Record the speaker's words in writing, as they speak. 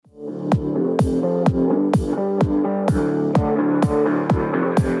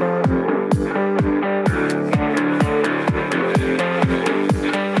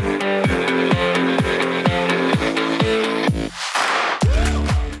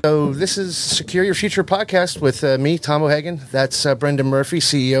So this is Secure Your Future podcast with me, Tom O'Hagan. That's Brendon Murphy,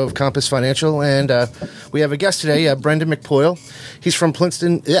 CEO of Compass Financial, and we have a guest today, Brendon McPoyle. He's from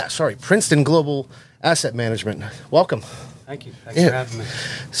Princeton Global Asset Management. Welcome. Thank you. Thanks for having me.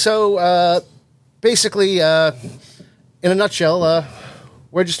 So basically, in a nutshell,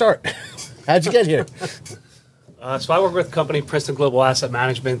 where'd you start? How'd you get here? So I work with the company Princeton Global Asset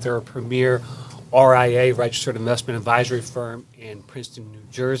Management. They're a premier RIA, registered investment advisory firm in Princeton, New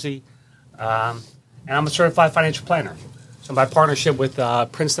Jersey. And I'm a certified financial planner. So my partnership with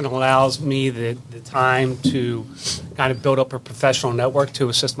Princeton allows me the time to kind of build up a professional network to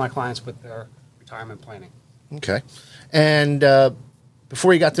assist my clients with their retirement planning. Okay. And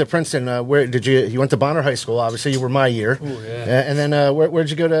before you got to Princeton, where did you went to Bonner High School? Obviously, you were my year. Ooh, yeah. And then where'd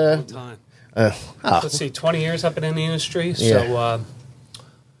you go to? Long time. Let's see, 20 years I've been in the industry. Yeah. So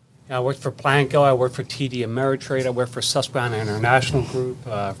I worked for Planko, I worked for TD Ameritrade, I worked for Susquehanna International Group.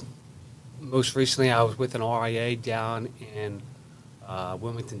 Most recently, I was with an RIA down in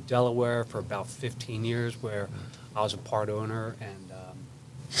Wilmington, Delaware for about 15 years, where I was a part owner, and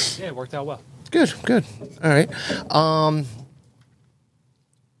it worked out well. Good. All right.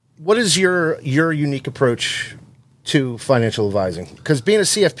 What is your unique approach to financial advising? Because being a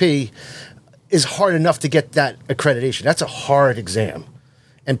CFP is hard enough to get that accreditation. That's a hard exam,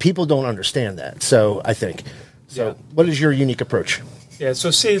 and people don't understand that. So I think. So yeah. What is your unique approach? Yeah, so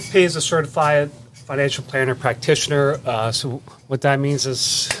CFP is a certified financial planner practitioner. So what that means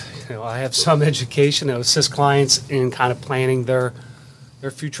is, I have some education to assist clients in kind of planning their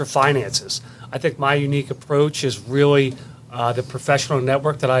future finances. I think my unique approach is really the professional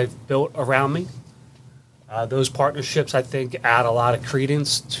network that I've built around me. Those partnerships, I think, add a lot of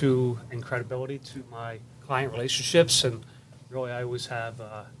credence to and credibility to my client relationships, and really I always have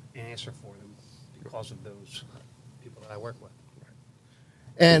an answer for them because of those people that I work with.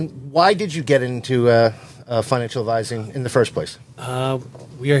 And why did you get into financial advising in the first place?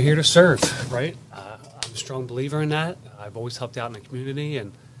 We are here to serve, right? I'm a strong believer in that. I've always helped out in the community,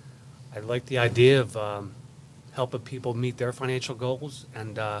 and I like the idea of helping people meet their financial goals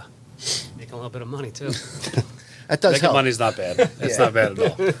and making a little bit of money, too. That does Making help. money's not bad. It's not bad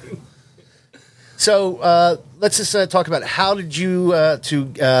at all. So let's just talk about how did you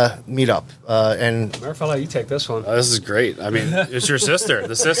meet up? And Murph, I'll let you take this one. Oh, this is great. I mean, it's your sister.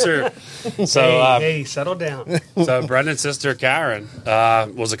 The sister. So, hey, settle down. So Brendon's sister, Karen,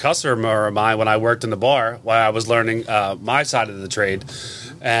 was a customer of mine when I worked in the bar while I was learning my side of the trade.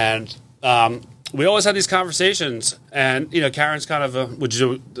 And we always had these conversations. And, Karen's kind of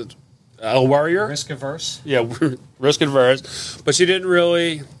a worrier. Risk averse. Yeah, risk averse. But she didn't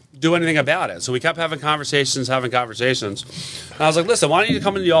really do anything about it. So we kept having conversations. And I was like, listen, why don't you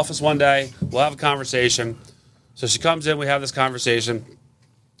come into the office one day? We'll have a conversation. So she comes in, we have this conversation.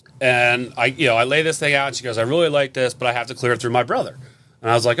 And I lay this thing out, and she goes, I really like this, but I have to clear it through my brother. And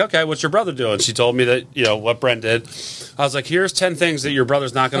I was like, okay, what's your brother doing? She told me that, what Brent did. I was like, here's 10 things that your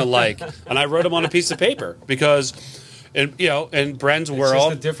brother's not going to like. And I wrote them on a piece of paper because, in Brent's world, it's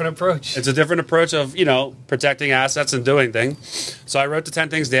just a different approach. It's a different approach of, protecting assets and doing things. So I wrote the 10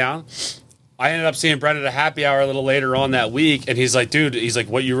 things down. I ended up seeing Brent at a happy hour a little later on that week, and he's like, dude,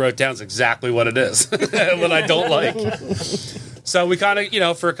 what you wrote down is exactly what it is, what I don't like. So we kind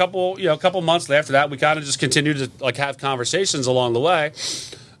of, for a couple months after that, we kind of just continued to have conversations along the way.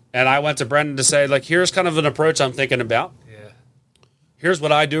 And I went to Brendon to say, here's kind of an approach I'm thinking about. Yeah. Here's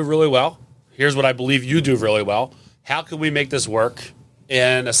what I do really well. Here's what I believe you do really well. How can we make this work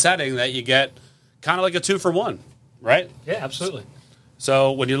in a setting that you get kind of like a 2-for-1, right? Yeah, absolutely.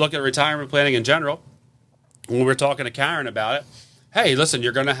 So when you look at retirement planning in general, when we were talking to Karen about it, hey, listen,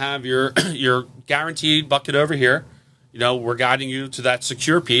 you're going to have your guaranteed bucket over here. We're guiding you to that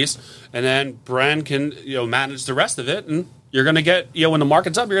secure piece, and then Bren can manage the rest of it, and you're going to get when the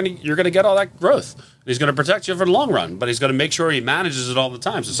market's up, you're going to get all that growth. And he's going to protect you for the long run, but he's going to make sure he manages it all the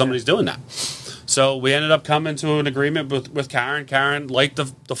time. So somebody's doing that. So we ended up coming to an agreement with Karen. Karen liked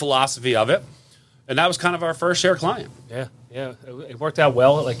the philosophy of it, and that was kind of our first share client. Yeah, it worked out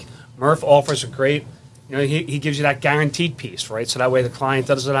well. Murph offers a great. He gives you that guaranteed piece, right? So that way the client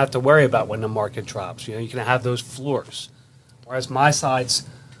doesn't have to worry about when the market drops. You can have those floors. Whereas my side's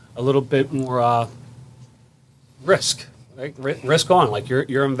a little bit more risk, right? Risk on.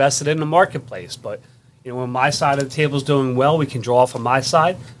 You're invested in the marketplace. But, when my side of the table is doing well, we can draw from my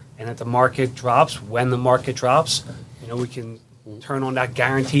side. And if the market drops, when the market drops, we can turn on that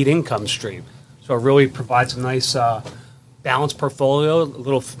guaranteed income stream. So it really provides a nice balanced portfolio, a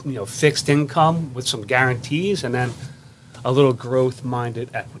little fixed income with some guarantees, and then a little growth-minded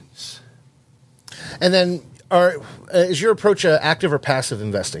equities. And then, Is your approach active or passive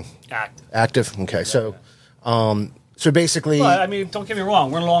investing? Active. Active. Okay. So basically, But I mean, don't get me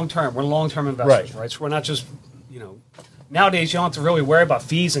wrong. We're long-term. We're long-term investors, right? So we're not just, nowadays you don't have to really worry about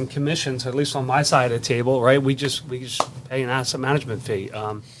fees and commissions. At least on my side of the table, right? We just pay an asset management fee,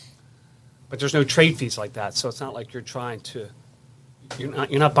 but there's no trade fees like that. So it's not like you're trying to.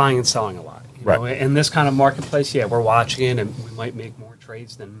 You're not buying and selling a lot. You know? In this kind of marketplace, yeah, we're watching it, and we might make more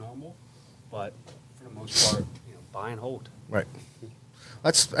trades than normal, but for the most part, buy and hold. Right.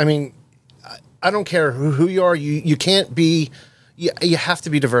 I don't care who you are. You can't be. You have to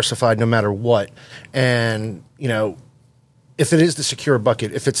be diversified no matter what. And if it is the secure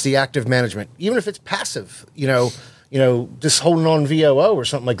bucket, if it's the active management, even if it's passive, just holding on VOO or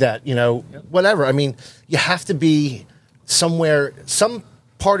something like that, whatever. I mean, you have to be somewhere. Some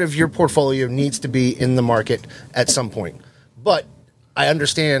part of your portfolio needs to be in the market at some point. But I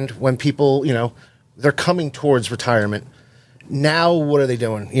understand when people, they're coming towards retirement. Now, what are they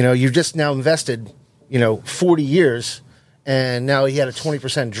doing? You've just now invested, 40 years, and now he had a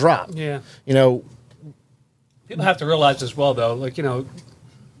 20% drop. Yeah. People have to realize as well, though,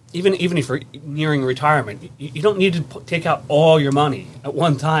 even if you're nearing retirement, you don't need to take out all your money at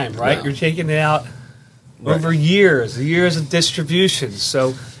one time, right? No. You're taking it out over years of distributions.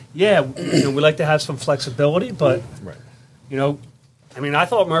 So, yeah, we like to have some flexibility, but, I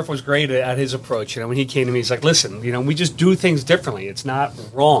thought Murph was great at his approach. When he came to me, he's like, listen, we just do things differently. It's not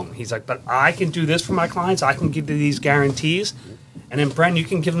wrong. He's like, but I can do this for my clients. I can give you these guarantees. And then, Brent, you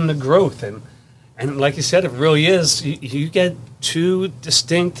can give them the growth. And like you said, it really is. You get two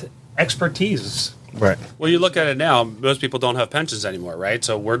distinct expertises. Right. Well, you look at it now, most people don't have pensions anymore, right?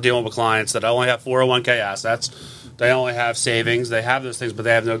 So we're dealing with clients that only have 401k assets. They only have savings. They have those things, but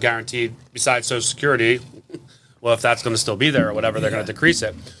they have no guarantee besides Social Security. Well, if that's going to still be there or whatever, they're going to decrease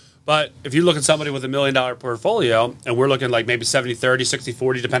it. But if you look at somebody with $1 million portfolio, and we're looking like maybe 70-30,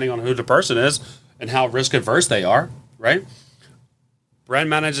 60-40, depending on who the person is and how risk-averse they are, right? Brent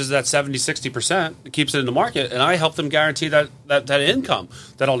manages that 70-60%, keeps it in the market, and I help them guarantee that income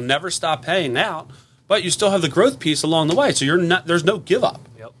that'll never stop paying out. But you still have the growth piece along the way, so there's no give up.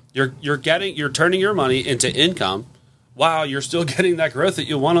 Yep. You're turning your money into income while you're still getting that growth that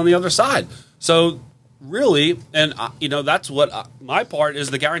you want on the other side. So really, and that's what my part is,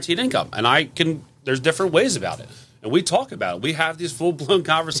 the guaranteed income, and there's different ways about it. And we talk about it. We have these full-blown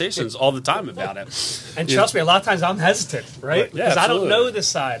conversations all the time about it. And trust me, a lot of times I'm hesitant, right? Because I don't know this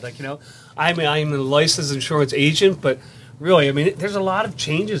side. I'm a licensed insurance agent, but really, there's a lot of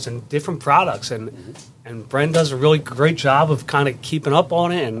changes in different products, and Brent does a really great job of kind of keeping up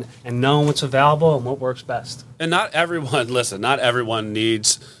on it and knowing what's available and what works best. And not everyone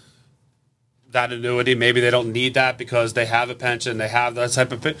needs that annuity. Maybe they don't need that because they have a pension, they have that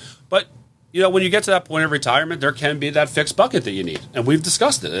type of thing. But when you get to that point of retirement, there can be that fixed bucket that you need, and we've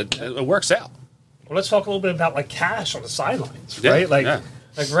discussed it. It works out. Well, let's talk a little bit about cash on the sidelines, right? Like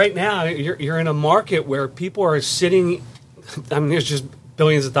right now, you're in a market where people are sitting. There's just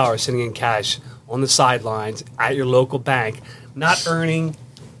billions of dollars sitting in cash on the sidelines at your local bank, not earning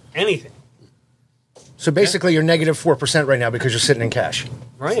anything. So basically, you're negative 4% right now because you're sitting in cash.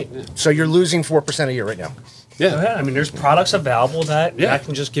 Right. So you're losing 4% a year right now. Yeah. There's products available that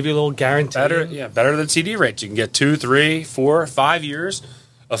can just give you a little guarantee. Better than CD rates. You can get 2, 3, 4, 5 years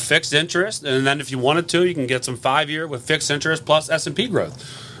of fixed interest, and then if you wanted to, you can get some 5-year with fixed interest plus S&P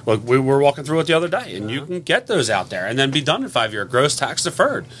growth. Like we were walking through it the other day, and you can get those out there and then be done in 5 year, gross tax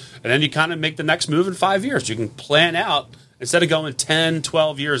deferred. And then you kind of make the next move in 5 years. You can plan out, instead of going 10,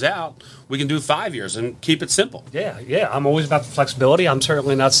 12 years out, we can do 5 years and keep it simple. Yeah. I'm always about the flexibility. I'm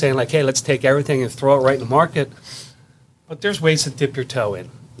certainly not saying hey, let's take everything and throw it right in the market. But there's ways to dip your toe in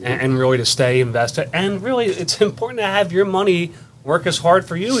and really to stay invested. And really, it's important to have your money work as hard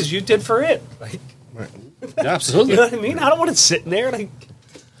for you as you did for it. Right. Yeah, absolutely. You know what I mean? I don't want to sit in there.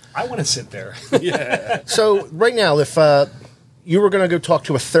 I want to sit there. Yeah. So right now, if you were going to go talk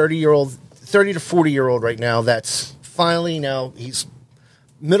to a 30 to 40-year-old right now that's finally now he's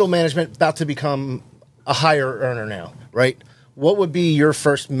middle management, about to become a higher earner now, right? What would be your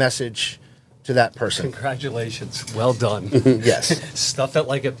first message to that person? Congratulations. Well done. Yes. Stuff it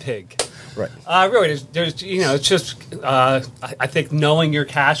like a pig. Right. Really, there's it's just, I think knowing your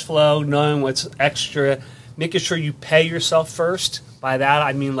cash flow, knowing what's extra, making sure you pay yourself first. By that,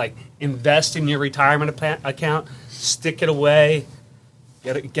 I mean invest in your retirement account, stick it away,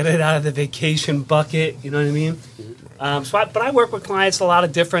 get it out of the vacation bucket. You know what I mean? But I work with clients in a lot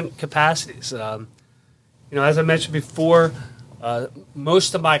of different capacities. As I mentioned before,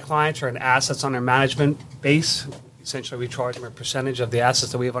 most of my clients are in assets under management base. Essentially, we charge them a percentage of the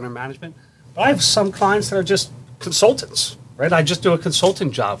assets that we have under management. But I have some clients that are just consultants, right? I just do a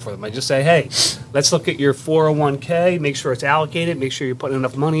consulting job for them. I just say, hey, let's look at your 401k, make sure it's allocated, make sure you're putting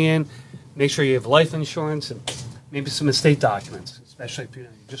enough money in, make sure you have life insurance, and maybe some estate documents, especially if you're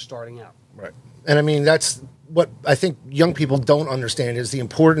just starting out. Right. And I mean, that's what I think young people don't understand is the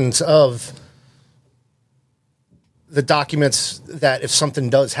importance of the documents that if something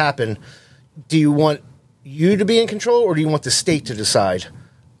does happen, do you want you to be in control or do you want the state to decide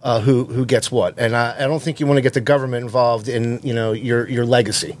who gets what? And I don't think you want to get the government involved in, your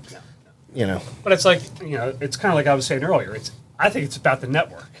legacy. No. But it's like, it's kind of like I was saying earlier. I think it's about the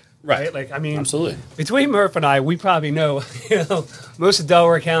network. Right. Like, I mean, absolutely. Between Murph and I, we probably know, most of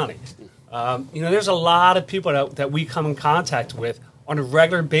Delaware County. There's a lot of people that we come in contact with on a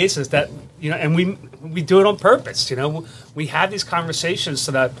regular basis that, and we do it on purpose. We have these conversations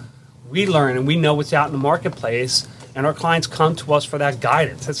so that we learn and we know what's out in the marketplace, and our clients come to us for that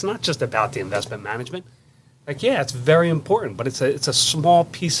guidance. It's not just about the investment management. Like, yeah, it's very important, but it's a small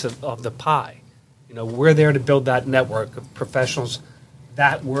piece of the pie. We're there to build that network of professionals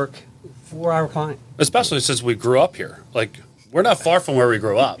that work for our client. Especially since we grew up here. Like, we're not far from where we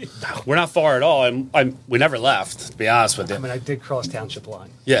grew up. We're not far at all, and we never left, to be honest with you. I mean, I did cross township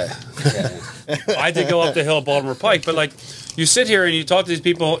line. Yeah. I did go up the hill at Baltimore Pike, but, like, you sit here and you talk to these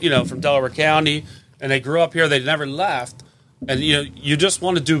people, from Delaware County, and they grew up here, they never left, and, you just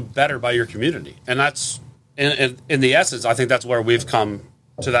want to do better by your community. And that's, in the essence, I think that's where we've come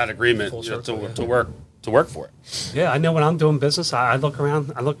to that agreement to work for it. Yeah, I know when I'm doing business, I look around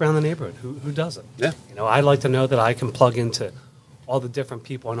the neighborhood. Who doesn't? Yeah. I like to know that I can plug into all the different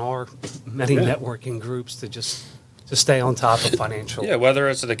people in our many networking groups to stay on top of financial. Yeah, whether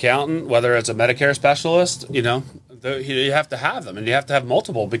it's an accountant, whether it's a Medicare specialist, you have to have them, and you have to have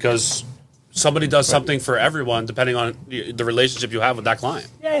multiple because somebody does something for everyone depending on the relationship you have with that client.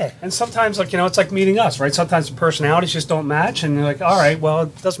 Yeah, and sometimes, it's like meeting us, right? Sometimes the personalities just don't match, and you're like, all right, well,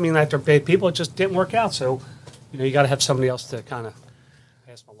 it doesn't mean I have to pay people. It just didn't work out, so you got to have somebody else to kind of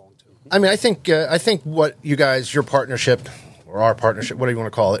pass them along to. I mean, I think what you guys, your partnership or our partnership, whatever you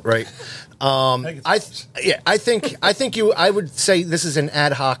want to call it, right? I would say this is an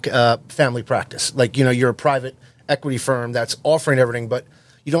ad hoc family practice. Like, you're a private equity firm that's offering everything, but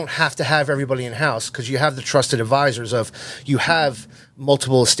you don't have to have everybody in-house because you have the trusted advisors you have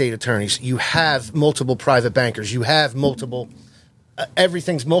multiple estate attorneys, you have multiple private bankers, you have multiple,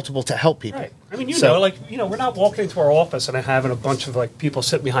 everything's multiple to help people. Right. I mean, we're not walking into our office and having a bunch of, people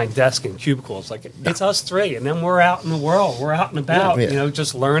sitting behind desks and cubicles. Like, it's us three, and then we're out in the world. We're out and about,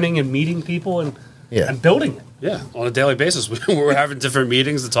 just learning and meeting people and building it. Yeah, on a daily basis. We're having different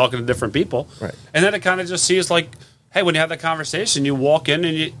meetings and talking to different people. Right. And then it kind of just seems like, hey, when you have that conversation, you walk in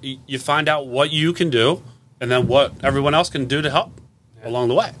and you find out what you can do and then what everyone else can do to help along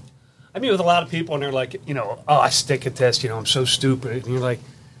the way. I meet with a lot of people, and they're like, I stink at this, I'm so stupid. And you're like,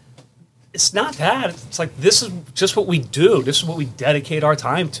 it's not that. It's like, this is just what we do. This is what we dedicate our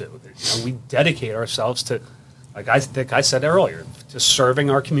time to. We dedicate ourselves to, like I think I said earlier, to serving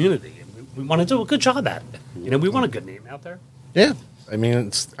our community. And we want to do a good job at it. We want a good name out there. Yeah. I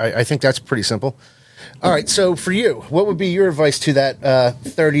mean, I think that's pretty simple. All right, so for you, what would be your advice to that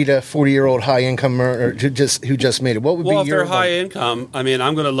 30 to 40-year-old high-income earner who just made it? What would be your if they're high income, I mean,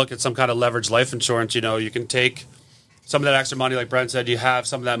 I'm going to look at some kind of leveraged life insurance. You can take some of that extra money, like Brent said. You have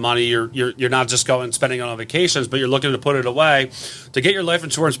some of that money. You're not just spending it on vacations, but you're looking to put it away to get your life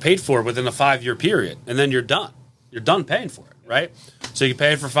insurance paid for within a 5-year period, and then you're done. You're done paying for it, right? So you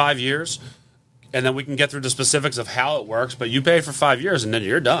pay it for 5 years, and then we can get through the specifics of how it works. But you pay it for 5 years, and then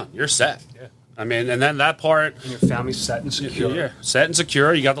you're done. You're set. Yeah. I mean, and then that part, and your family's set and secure. Yeah, set and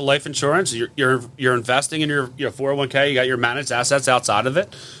secure. You got the life insurance. You're investing in your 401k. You got your managed assets outside of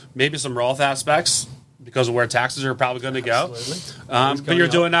it. Maybe some Roth aspects because of where taxes are probably going to go. But you're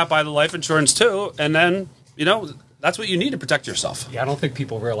doing that by the life insurance too, and then that's what you need to protect yourself. Yeah, I don't think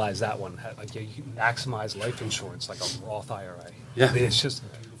people realize that one. Like, you can maximize life insurance like a Roth IRA. Yeah, I mean, it's just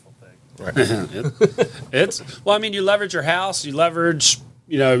a beautiful thing. Right. You leverage your house. You leverage.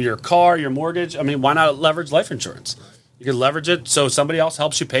 Your car, your mortgage. I mean, why not leverage life insurance? You can leverage it so somebody else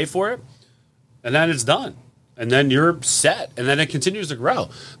helps you pay for it, and then it's done. And then you're set, and then it continues to grow.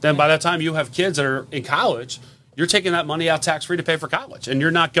 Then by the time you have kids that are in college, you're taking that money out tax-free to pay for college, and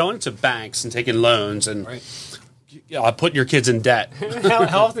you're not going to banks and taking loans and putting your kids in debt.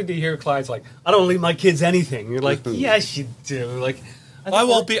 How often do you hear clients like, I don't leave my kids anything? You're like, yes, you do. Like, I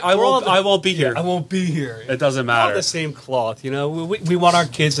won't be here. I won't be here. It doesn't matter. We're all the same cloth, We want our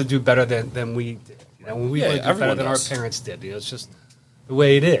kids to do better than we did. We want to do better than our parents did. It's just the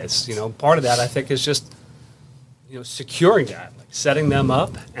way it is. Part of that, I think, is just, securing that, like setting them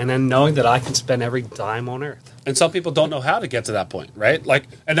up, and then knowing that I can spend every dime on earth. And some people don't know how to get to that point, right? Like,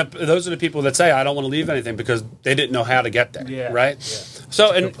 and those are the people that say, "I don't want to leave anything," because they didn't know how to get there, Yeah. right? Yeah.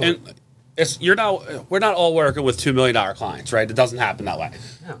 So, and we're not all working with $2 million clients, right? It doesn't happen that way.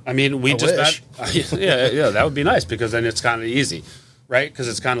 No. I mean, we I just wish. yeah, that would be nice, because then it's kind of easy, right? Because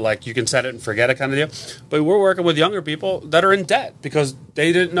it's kind of like you can set it and forget it kind of deal. But we're working with younger people that are in debt because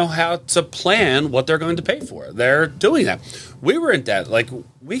they didn't know how to plan what they're going to pay for. They're doing that. We were in debt. Like,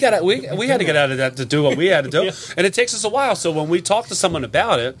 we had to get out of debt to do what we had to do. Yeah. And it takes us a while. So when we talk to someone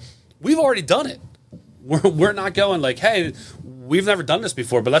about it, we've already done it. We're not going like, hey, we've never done this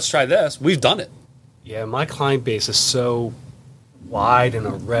before, but let's try this. We've done it. Yeah, my client base is so wide and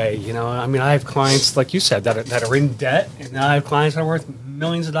array. I mean, I have clients, like you said, that are in debt, and I have clients that are worth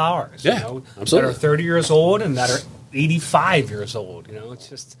millions of dollars. Yeah, absolutely. That are 30 years old and that are 85 years old. It's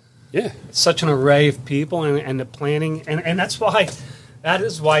just Yeah. it's such an array of people, and the planning, and that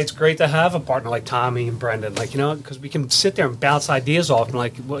is why it's great to have a partner like Tommy and Brendon, like, because we can sit there and bounce ideas off and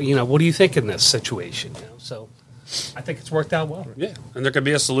like, well, what do you think in this situation? So I think it's worked out well. Yeah. And there could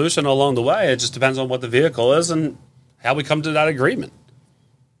be a solution along the way. It just depends on what the vehicle is and how we come to that agreement.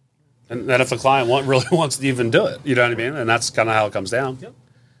 And then if a client really wants to even do it, you know what I mean? And that's kind of how it comes down. Yep.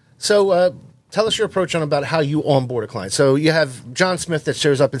 So tell us your approach on about how you onboard a client. So you have John Smith that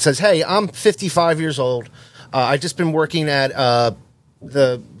shows up and says, "Hey, I'm 55 years old. I've just been working at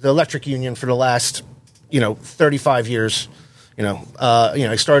the electric union for the last 35 years.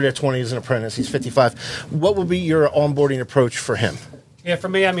 I started at 20 as an apprentice. He's 55. What would be your onboarding approach for him?" Yeah, for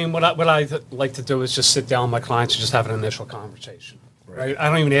me, I mean, what I like to do is just sit down with my clients and just have an initial conversation. Right? I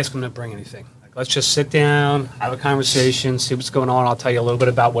don't even ask them to bring anything. Like, let's just sit down, have a conversation, see what's going on. I'll tell you a little bit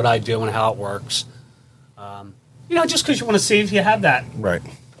about what I do and how it works. Just because you want to see if you have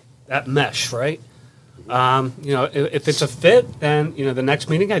that mesh, right? If it's a fit, then the next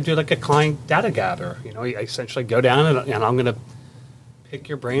meeting I do like a client data gather. I essentially go down and I'm going to pick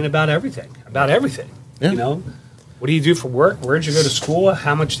your brain about everything. Yeah. What do you do for work? Where did you go to school?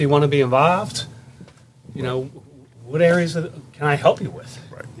 How much do you want to be involved? What areas can I help you with?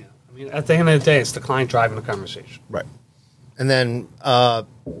 Right. I mean, at the end of the day, it's the client driving the conversation. Right. And then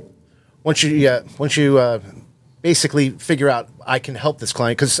once you basically figure out I can help this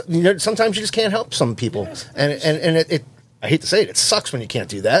client, because sometimes you just can't help some people, and it I hate to say it sucks when you can't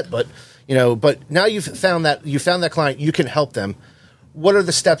do that, but now you've found that client, you can help them. What are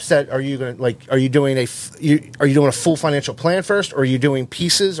the steps that are you going to like? Are you doing a full financial plan first, or are you doing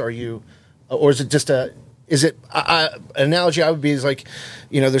pieces? Or is it just an analogy I would be is like,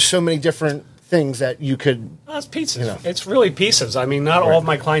 there's so many different things that you could. Well, it's pieces. It's really pieces. I mean, not all of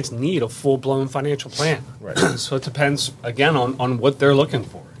my clients need a full-blown financial plan. Right. So it depends, again, on what they're looking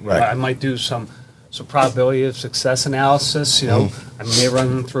for. Right. I might do some probability of success analysis. I may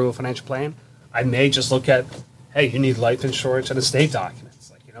run them through a financial plan. I may just look at, hey, you need life insurance and estate documents.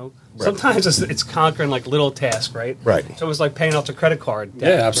 Sometimes it's conquering like little tasks, right? Right. It's almost like paying off the credit card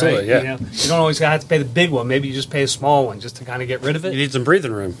debt. Yeah, absolutely, right? yeah. You don't always have to pay the big one. Maybe you just pay a small one just to kind of get rid of it. You need some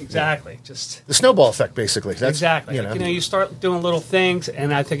breathing room. Exactly. Just the snowball effect, basically. That's, exactly. You start doing little things,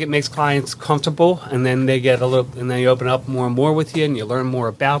 and I think it makes clients comfortable, and then they get and then you open up more and more with you, and you learn more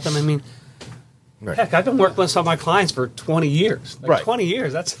about them. I mean, heck, I've been working with some of my clients for 20 years. 20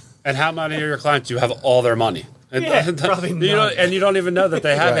 years. That's. And how many of your clients do you have all their money? Probably not. And you don't even know that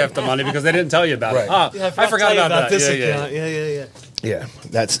they have half the money because they didn't tell you about it. I forgot about that. This account. Yeah. Yeah,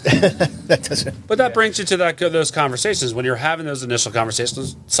 that's that doesn't. But that brings you to those conversations. When you're having those initial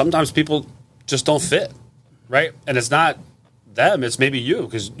conversations, sometimes people just don't fit, right? And it's not them; it's maybe you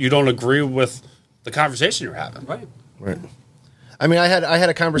because you don't agree with the conversation you're having. Right. I mean, I had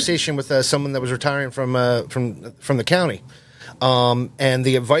a conversation with someone that was retiring from the county, and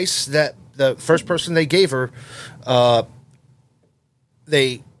the advice that the first person they gave her,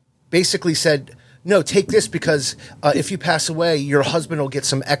 they basically said, "No, take this because if you pass away, your husband will get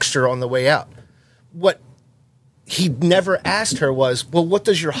some extra on the way out." What he never asked her was, "Well, what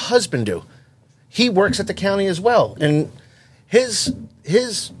does your husband do?" He works at the county as well, and his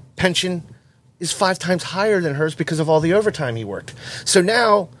pension is 5 times higher than hers because of all the overtime he worked. So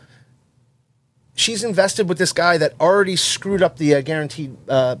now she's invested with this guy that already screwed up the guaranteed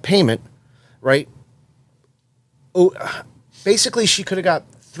payment, right? Oh, basically, she could have got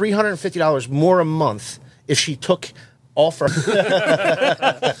 $350 more a month if she took all for.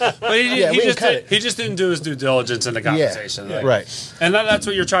 But he just didn't do his due diligence in the conversation, right? And that's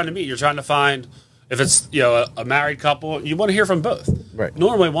what you're trying to meet. You're trying to find if it's a married couple. You want to hear from both. Right.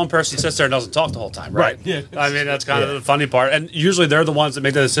 Normally, one person sits there and doesn't talk the whole time. Right. Yeah. I mean, that's kind of the funny part. And usually, they're the ones that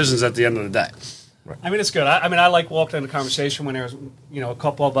make the decisions at the end of the day. I mean, it's good. I mean, I like walking in a conversation when there's, a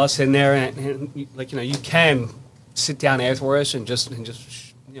couple of us in there, and you can sit down afterwards and just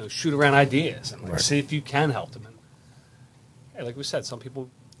shoot around ideas and see if you can help them. And hey, like we said, some people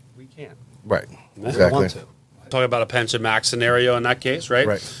we can't. Right. Exactly. Want to. Talk about a pension max scenario in that case, right?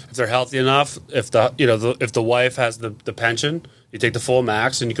 Right. If they're healthy enough, if the wife has the pension, you take the full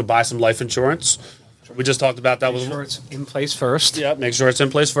max, and you could buy some life insurance. We just talked about that. Make sure it's in place first. Yeah, make sure it's in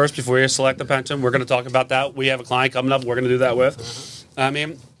place first before you select the pension. We're going to talk about that. We have a client coming up we're going to do that with. I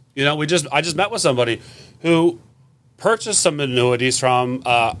mean, I just met with somebody who purchased some annuities from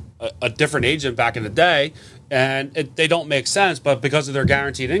a different agent back in the day, and they don't make sense, but because of their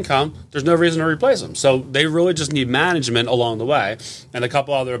guaranteed income, there's no reason to replace them. So they really just need management along the way and a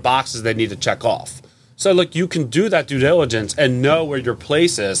couple other boxes they need to check off. So, look, you can do that due diligence and know where your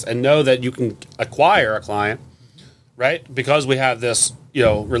place is and know that you can acquire a client, right? Because we have this,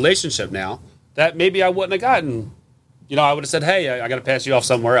 relationship now that maybe I wouldn't have gotten. I would have said, hey, I got to pass you off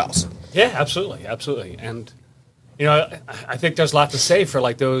somewhere else. Yeah, absolutely. Absolutely. And, I think there's a lot to say for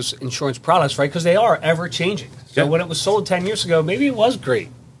like those insurance products, right? Because they are ever changing. So when it was sold 10 years ago, maybe it was great.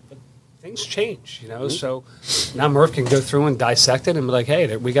 But things change, So now Murph can go through and dissect it and be like,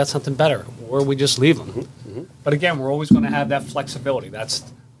 hey, we got something better. Or we just leave them. But again, we're always going to have that flexibility. That's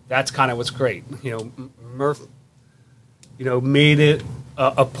kind of what's great. Murph, made it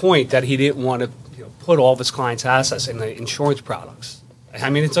a point that he didn't want to put all of his clients' assets in the insurance products. I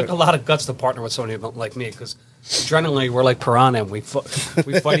mean, it took a lot of guts to partner with somebody like me because generally we're like piranha and we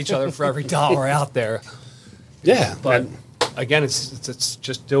fight each other for every dollar out there. Yeah, but again, it's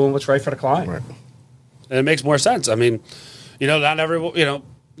just doing what's right for the client. Right. And it makes more sense. I mean, not every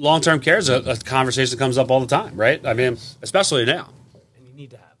long-term care is a conversation that comes up all the time, right? I mean, especially now. And you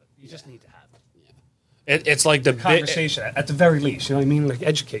need to have it. You just need to have it. It's like the conversation at the very least. You know what I mean? Like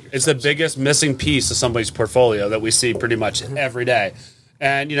educate yourself. It's the biggest missing piece of somebody's portfolio that we see pretty much every day.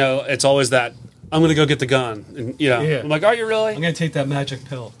 And, it's always that, I'm going to go get the gun. And, I'm like, are you really? I'm going to take that magic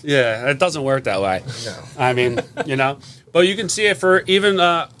pill. Yeah, it doesn't work that way. No. I mean, but you can see it for even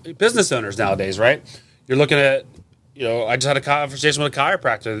business owners nowadays, right? You're looking at, I just had a conversation with a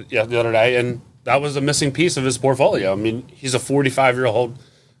chiropractor the other day, and that was a missing piece of his portfolio. I mean, he's a 45-year-old,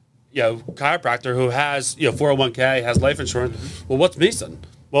 chiropractor who has, 401k, has life insurance. Well, what's missing?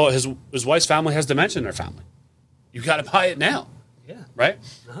 Well, his wife's family has dementia in their family. You got to buy it now. Yeah. Right?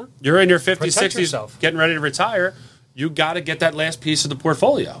 You're in your 50s, Protect 60s, yourself. getting ready to retire. You got to get that last piece of the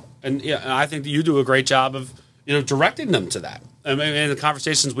portfolio. And and I think that you do a great job of, directing them to that. I mean, in the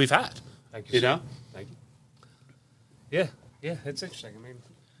conversations we've had. Thank you. Thank you. Yeah, it's interesting. I mean,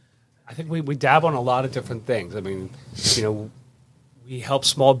 I think we dab on a lot of different things. I mean, we help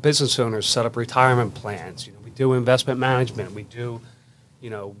small business owners set up retirement plans. We do investment management. We do,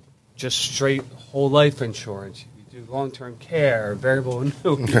 just straight whole life insurance. We do long-term care, variable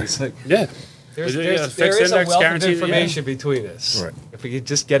annuities. Yeah. There is a wealth of information between us. Right. If we could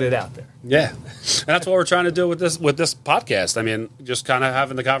just get it out there. Yeah. And that's what we're trying to do with this podcast. I mean, just kind of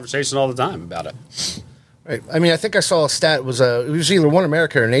having the conversation all the time about it. Right. I mean, I think I saw a stat. It was either One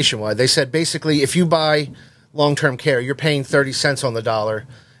America or Nationwide. They said basically if you buy long-term care, you're paying 30 cents on the dollar.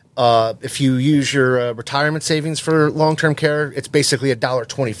 If you use your retirement savings for long-term care, it's basically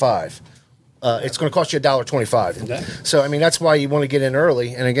 $1.25. It's going to cost you $1.25. Okay. So, I mean, that's why you want to get in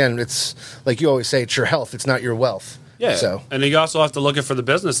early. And again, it's like you always say, it's your health. It's not your wealth. Yeah. So, and you also have to look at for the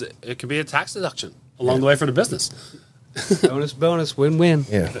business. It could be a tax deduction along the way for the business. bonus, win-win.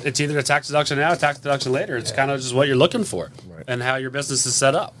 yeah. It's either a tax deduction now, or a tax deduction later. It's kind of just what you're looking for and how your business is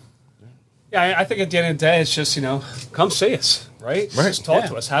set up. Yeah, I think at the end of the day, it's just, come see us, right? Just talk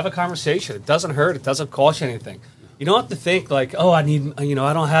to us. Have a conversation. It doesn't hurt. It doesn't cost you anything. You don't have to think like, oh, I need, I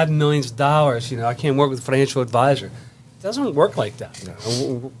don't have millions of dollars. I can't work with a financial advisor. It doesn't work like that.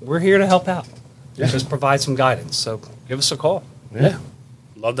 No. We're here to help out. Yeah. Just provide some guidance. So give us a call. Yeah.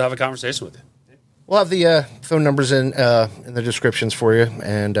 Love to have a conversation with you. We'll have the phone numbers in the descriptions for you.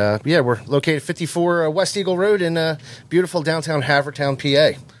 And, we're located at 54 West Eagle Road in beautiful downtown Havertown,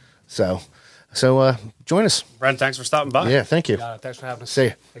 PA. So join us. Brent, thanks for stopping by. Yeah, thank you. Thanks for having us. See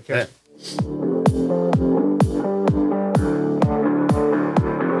you. Take care. Yeah.